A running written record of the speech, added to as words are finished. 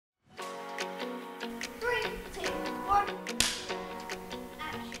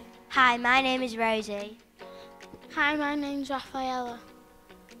Hi, my name is Rosie. Hi, my name's Rafaela.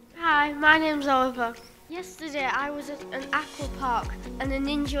 Hi, my name's Oliver. Yesterday I was at an aqua park and a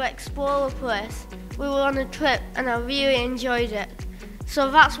Ninja Explorer place. We were on a trip and I really enjoyed it.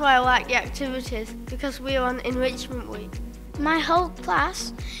 So that's why I like the activities, because we were on Enrichment Week. My whole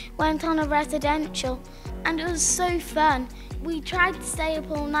class went on a residential and it was so fun. We tried to stay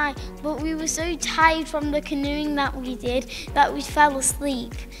up all night, but we were so tired from the canoeing that we did that we fell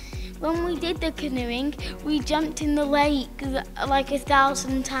asleep. When we did the canoeing, we jumped in the lake like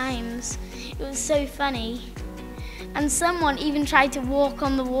 1,000 times. It was so funny. And someone even tried to walk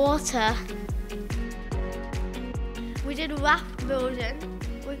on the water. We did raft building,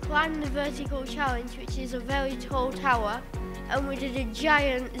 we climbed the vertical challenge, which is a very tall tower, and we did a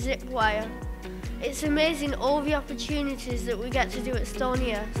giant zip wire. It's amazing all the opportunities that we get to do at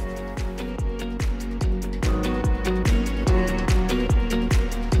Stonyhurst.